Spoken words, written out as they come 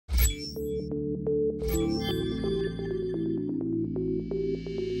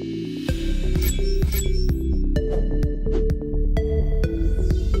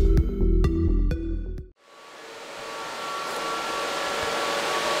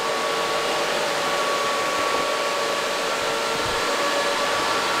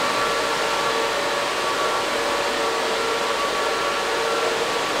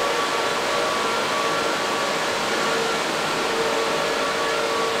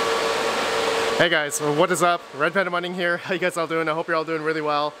Hey guys, what is up? RedPandaMining here. How you guys all doing? I hope you're all doing really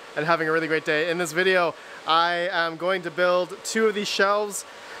well and having a really great day. In this video, I am going to build 2 of these shelves,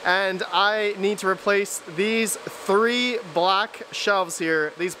 and I need to replace these 3 black shelves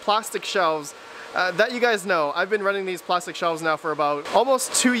here, these plastic shelves that you guys know. I've been running these plastic shelves now for about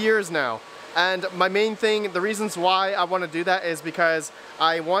almost 2 years now. And my main thing, the reasons why I want to do that is because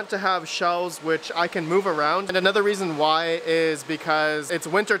I want to have shelves which I can move around. And another reason why is because it's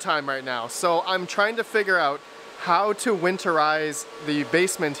winter time right now. So I'm trying to figure out how to winterize the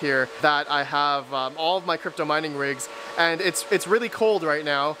basement here that I have all of my crypto mining rigs. And it's really cold right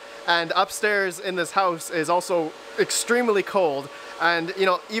now. And upstairs in this house is also extremely cold. And you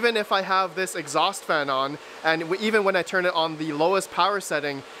know, even if I have this exhaust fan on, and even when I turn it on the lowest power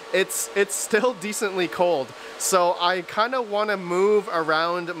setting, it's still decently cold. So I kind of want to move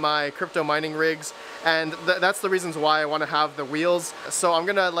around my crypto mining rigs, and that's the reasons why I want to have the wheels. So I'm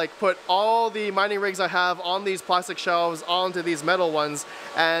gonna like put all the mining rigs I have on these plastic shelves onto these metal ones,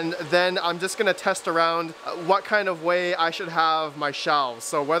 and then I'm just gonna test around what kind of way I should have my shelves.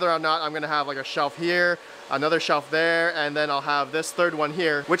 So whether or not I'm gonna have like a shelf here, another shelf there, and then I'll have this third one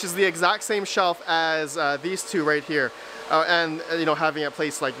here, which is the exact same shelf as these 2 right here. And you know, having it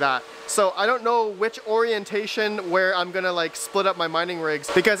placed like that. So I don't know which orientation where I'm gonna like split up my mining rigs,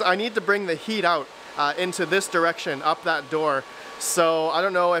 because I need to bring the heat out into this direction, up that door. So I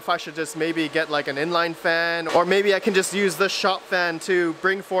don't know if I should just maybe get like an inline fan, or maybe I can just use this shop fan to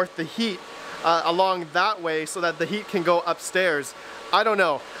bring forth the heat along that way so that the heat can go upstairs. I don't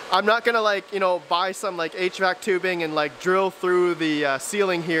know. I'm not gonna like, you know, buy some like HVAC tubing and like drill through the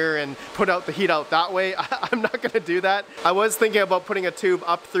ceiling here and put out the heat out that way. I'm not gonna do that. I was thinking about putting a tube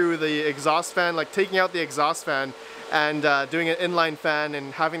up through the exhaust fan, like taking out the exhaust fan and doing an inline fan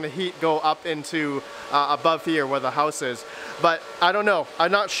and having the heat go up into above here where the house is. But I don't know.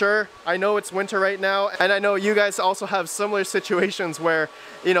 I'm not sure. I know it's winter right now, and I know you guys also have similar situations where,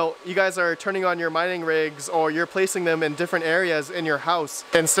 you know, you guys are turning on your mining rigs or you're placing them in different areas in your house.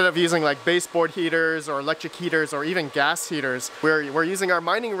 Instead of using like baseboard heaters or electric heaters or even gas heaters, we're using our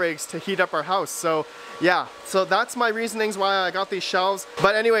mining rigs to heat up our house. So yeah, so that's my reasonings why I got these shelves.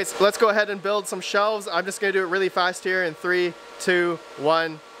 But anyways, let's go ahead and build some shelves. I'm just gonna do it really fast here in 3, 2,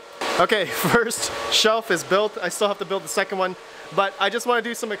 1. Okay, first shelf is built. I still have to build the second one, but I just want to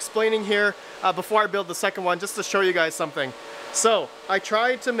do some explaining here before I build the second one, just to show you guys something. So I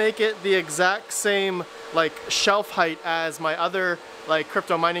tried to make it the exact same like shelf height as my other like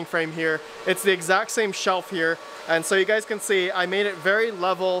crypto mining frame here. It's the exact same shelf here, and so you guys can see I made it very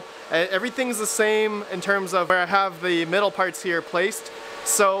level. Everything's the same in terms of where I have the middle parts here placed.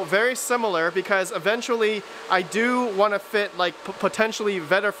 So very similar, because eventually I do want to fit like potentially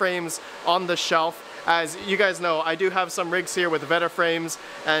Veta frames on the shelf. As you guys know, I do have some rigs here with Veta frames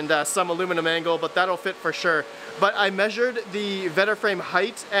and some aluminum angle, but that'll fit for sure. But I measured the Veta frame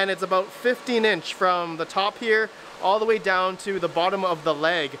height, and it's about 15 inch from the top here all the way down to the bottom of the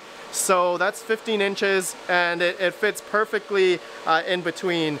leg. So that's 15 inches, and it fits perfectly in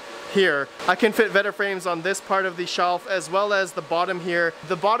between here. I can fit Veta frames on this part of the shelf as well as the bottom here.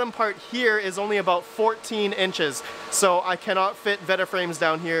 The bottom part here is only about 14 inches, so I cannot fit Veta frames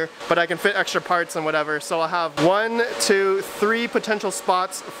down here, but I can fit extra parts and whatever. So I'll have 1, 2, 3 potential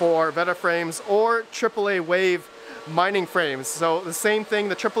spots for Veta frames or AAA wave mining frames. So the same thing,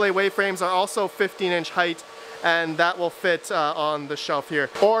 the AAA wave frames are also 15-inch height, and that will fit on the shelf here.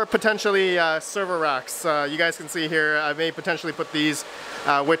 Or potentially server racks. You guys can see here, I may potentially put these,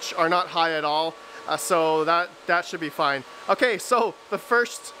 which are not high at all. So that should be fine. Okay, so the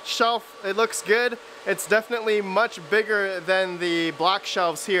first shelf, it looks good. It's definitely much bigger than the black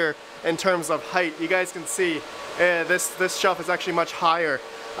shelves here in terms of height. You guys can see this shelf is actually much higher.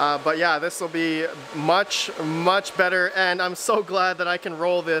 But yeah, this will be much better, and I'm so glad that I can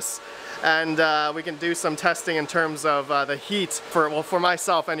roll this, and we can do some testing in terms of the heat for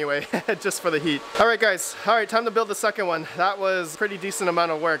myself anyway, just for the heat. Alright guys, alright, time to build the second one. That was a pretty decent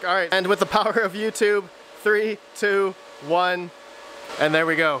amount of work. Alright, and with the power of YouTube, 3, 2, 1, and there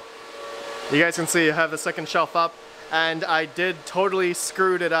we go. You guys can see I have the second shelf up, and I did totally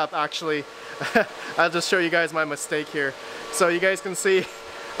screwed it up actually. I'll just show you guys my mistake here. So you guys can see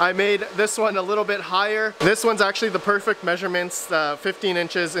I made this one a little bit higher. This one's actually the perfect measurements, 15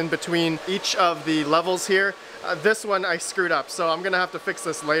 inches in between each of the levels here. This one I screwed up, so I'm gonna have to fix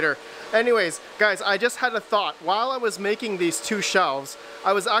this later. Anyways, guys, I just had a thought. While I was making these 2 shelves,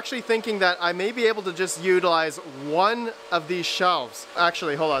 I was actually thinking that I may be able to just utilize one of these shelves.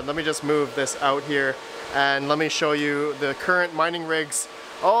 Actually, hold on, let me just move this out here and let me show you the current mining rigs.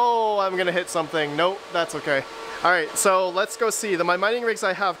 Oh, I'm gonna hit something. Nope, that's okay. Alright, so let's go see my mining rigs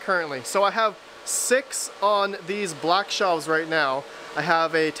I have currently. So I have 6 on these black shelves right now. I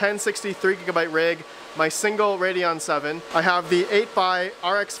have a 1063 gigabyte rig, my single Radeon 7. I have the 8x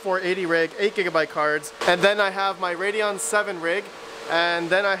RX 480 rig, 8 gigabyte cards, and then I have my Radeon 7 rig, and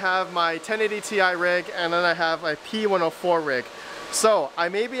then I have my 1080 Ti rig, and then I have my P104 rig. So I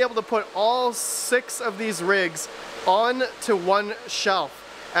may be able to put all 6 of these rigs onto one shelf.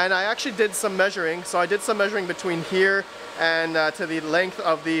 And I actually did some measuring, so I did some measuring between here and to the length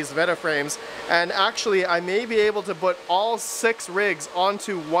of these Veta frames, and actually I may be able to put all 6 rigs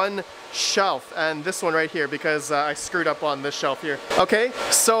onto one shelf, and this one right here, because I screwed up on this shelf here. Okay,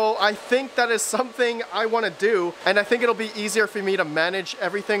 so I think that is something I want to do, and I think it'll be easier for me to manage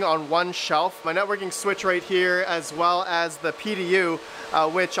everything on one shelf. My networking switch right here, as well as the PDU,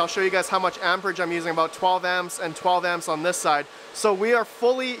 which I'll show you guys how much amperage I'm using, about 12 amps and 12 amps on this side. So we are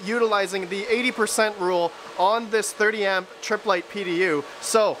fully utilizing the 80% rule on this 30 amp triplet PDU.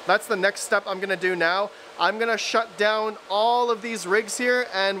 So that's the next step I'm gonna do now. I'm gonna shut down all of these rigs here,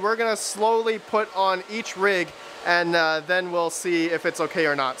 and we're gonna slowly put on each rig, and then we'll see if it's okay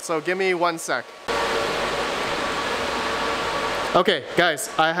or not. So give me 1 sec. Okay guys,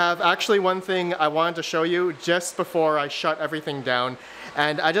 I have actually one thing I wanted to show you just before I shut everything down.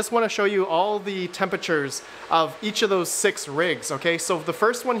 And I just want to show you all the temperatures of each of those 6 rigs, okay? So the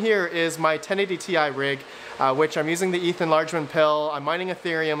first one here is my 1080 Ti rig, which I'm using the ETH enlargement pill. I'm mining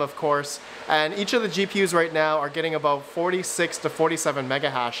Ethereum, of course, and each of the GPUs right now are getting about 46 to 47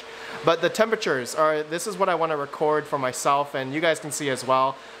 megahash. But the temperatures are, this is what I want to record for myself, and you guys can see as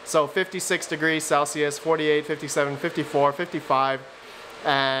well. So 56 degrees Celsius, 48, 57, 54, 55,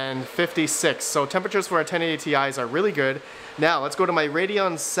 and 56. So temperatures for our 1080 Ti's are really good. Now let's go to my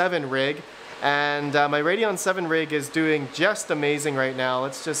Radeon 7 rig, and my Radeon 7 rig is doing just amazing right now.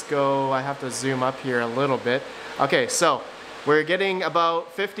 Let's just go, I have to zoom up here a little bit. Okay, so we're getting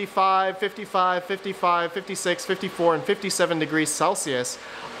about 55, 55, 55, 56, 54, and 57 degrees Celsius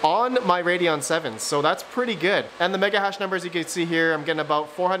on my Radeon 7, so that's pretty good. And the megahash numbers you can see here, I'm getting about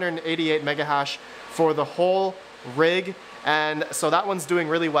 488 megahash for the whole rig, and so that one's doing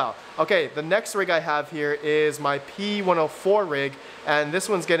really well. Okay, the next rig I have here is my P104 rig, and this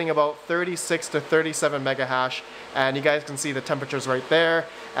one's getting about 36 to 37 megahash, and you guys can see the temperatures right there.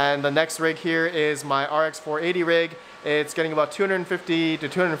 And the next rig here is my RX 480 rig. It's getting about 250 to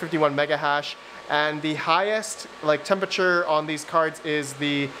 251 megahash, and the highest temperature on these cards is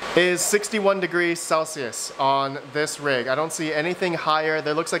 61 degrees Celsius on this rig. I don't see anything higher. It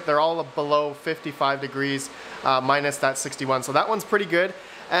looks like they're all below 55 degrees minus that 61. So that one's pretty good.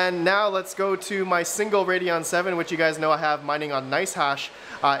 And now let's go to my single Radeon 7, which you guys know I have mining on NiceHash,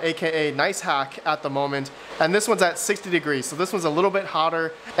 aka NiceHack at the moment. And this one's at 60 degrees, so this one's a little bit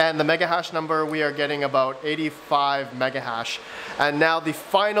hotter. And the megahash number, we are getting about 85 megahash. And now the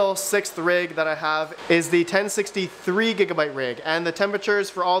final 6th rig that I have is the 1063 gigabyte rig. And the temperatures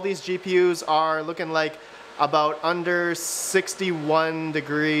for all these GPUs are looking like about under 61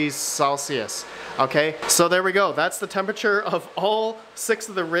 degrees Celsius. Okay, so there we go. That's the temperature of all 6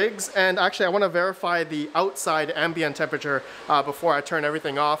 of the rigs. And actually I want to verify the outside ambient temperature before I turn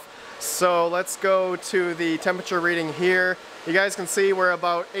everything off. So let's go to the temperature reading here. You guys can see we're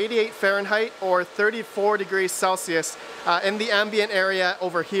about 88 Fahrenheit or 34 degrees Celsius in the ambient area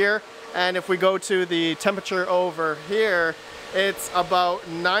over here. And if we go to the temperature over here, it's about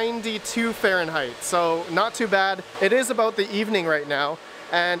 92 Fahrenheit, so not too bad. It is about the evening right now,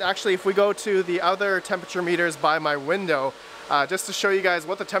 and actually if we go to the other temperature meters by my window, just to show you guys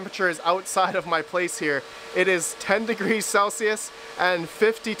what the temperature is outside of my place here, it is 10 degrees Celsius and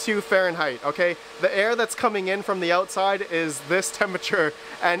 52 Fahrenheit, okay? The air that's coming in from the outside is this temperature,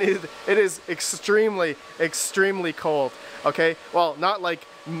 and it is extremely, extremely cold, okay? Well, not like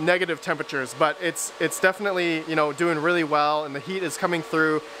negative temperatures, but it's definitely, you know, doing really well, and the heat is coming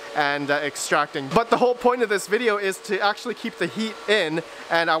through and extracting. But the whole point of this video is to actually keep the heat in,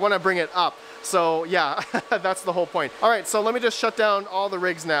 and I want to bring it up. So yeah, that's the whole point. All right, so let me just shut down all the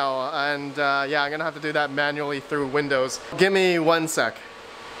rigs now, and yeah, I'm gonna have to do that manually through Windows. Give me 1 sec.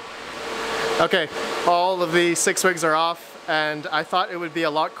 Okay, all of the 6 rigs are off, and I thought it would be a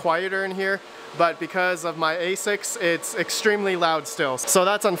lot quieter in here, but because of my ASICs, it's extremely loud still. So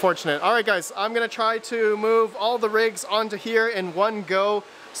that's unfortunate. All right guys, I'm gonna try to move all the rigs onto here in one go.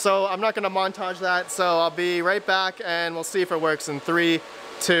 So I'm not gonna montage that, so I'll be right back and we'll see if it works in 3,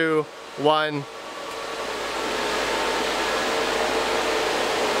 2, 1.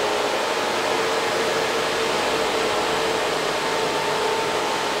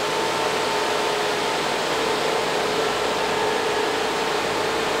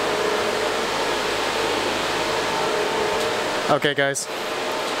 Okay guys,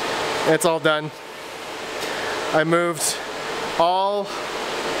 It's all done. I moved all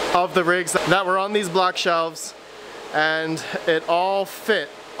of the rigs that were on these block shelves, and it all fit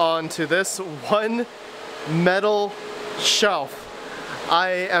onto this one metal shelf. I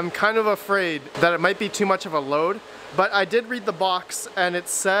am kind of afraid that it might be too much of a load, but I did read the box and it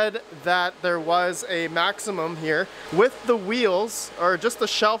said that there was a maximum here. With the wheels, or just the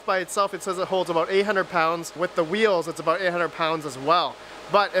shelf by itself, it says it holds about 800 pounds. With the wheels, it's about 800 pounds as well.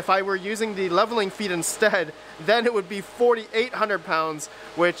 But if I were using the leveling feet instead, then it would be 4,800 pounds,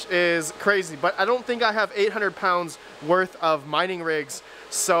 which is crazy. But I don't think I have 800 pounds worth of mining rigs,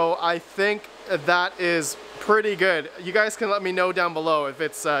 so I think that is pretty good. You guys can let me know down below if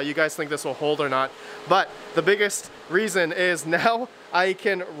it's you guys think this will hold or not. But the biggest reason is now I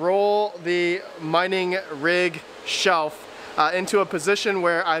can roll the mining rig shelf into a position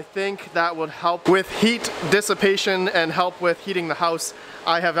where I think that would help with heat dissipation and help with heating the house.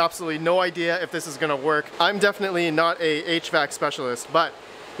 I have absolutely no idea if this is gonna work. I'm definitely not a HVAC specialist, but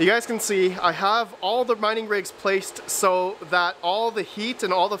you guys can see I have all the mining rigs placed so that all the heat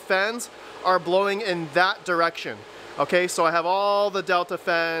and all the fans are blowing in that direction. Okay, so I have all the Delta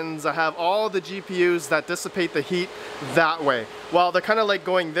fans, I have all the GPUs that dissipate the heat that way. Well, they're kind of like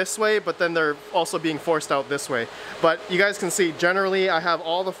going this way, but then they're also being forced out this way. But you guys can see, generally I have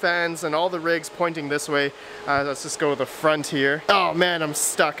all the fans and all the rigs pointing this way. Let's just go to the front here. Oh man, I'm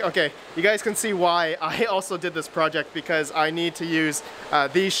stuck. Okay, you guys can see why I also did this project, because I need to use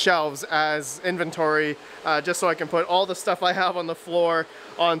these shelves as inventory, just so I can put all the stuff I have on the floor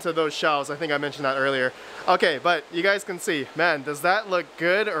onto those shelves. I think I mentioned that earlier. Okay, but you guys can see, man, does that look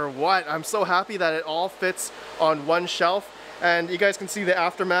good or what? I'm so happy that it all fits on one shelf. And you guys can see the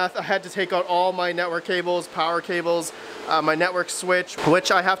aftermath. I had to take out all my network cables, power cables, my network switch, which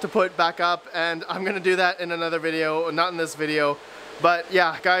I have to put back up, and I'm gonna do that in another video, not in this video. But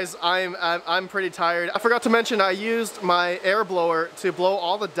yeah, guys, I'm pretty tired. I forgot to mention I used my air blower to blow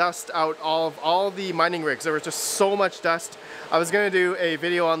all the dust out of all the mining rigs. There was just so much dust. I was gonna do a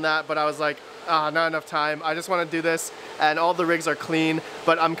video on that, but I was like, not enough time. I just want to do this, and all the rigs are clean,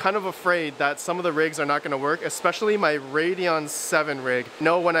 but I'm kind of afraid that some of the rigs are not going to work, especially my Radeon 7 rig. I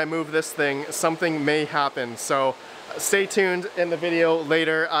know when I move this thing, something may happen, so stay tuned. In the video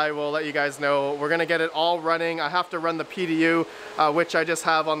later, I will let you guys know. We're going to get it all running. I have to run the PDU, which I just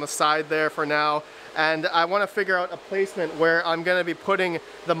have on the side there for now. And I want to figure out a placement where I'm going to be putting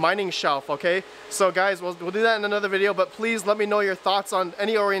the mining shelf, okay? So guys, we'll do that in another video, but please let me know your thoughts on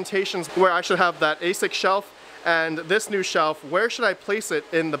any orientations where I should have that ASIC shelf and this new shelf. Where should I place it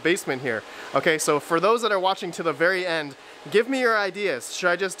in the basement here? Okay, so for those that are watching to the very end, give me your ideas. Should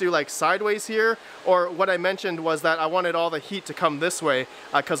I just do like sideways here? Or what I mentioned was that I wanted all the heat to come this way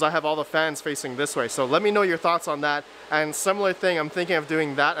because I have all the fans facing this way. So let me know your thoughts on that. And similar thing, I'm thinking of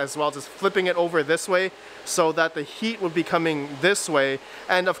doing that as well, just flipping it over this way so that the heat would be coming this way.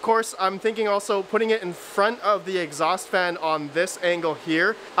 And of course, I'm thinking also putting it in front of the exhaust fan on this angle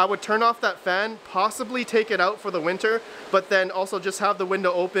here. I would turn off that fan, possibly take it out for the winter, but then also just have the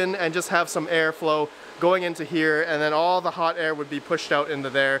window open and just have some airflow going into here, and then all the hot air would be pushed out into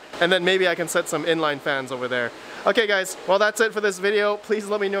there. And then maybe I can set some inline fans over there. Okay guys, well that's it for this video. Please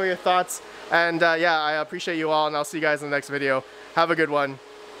let me know your thoughts. And yeah, I appreciate you all, and I'll see you guys in the next video. Have a good one,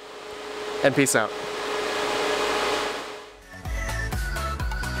 and peace out.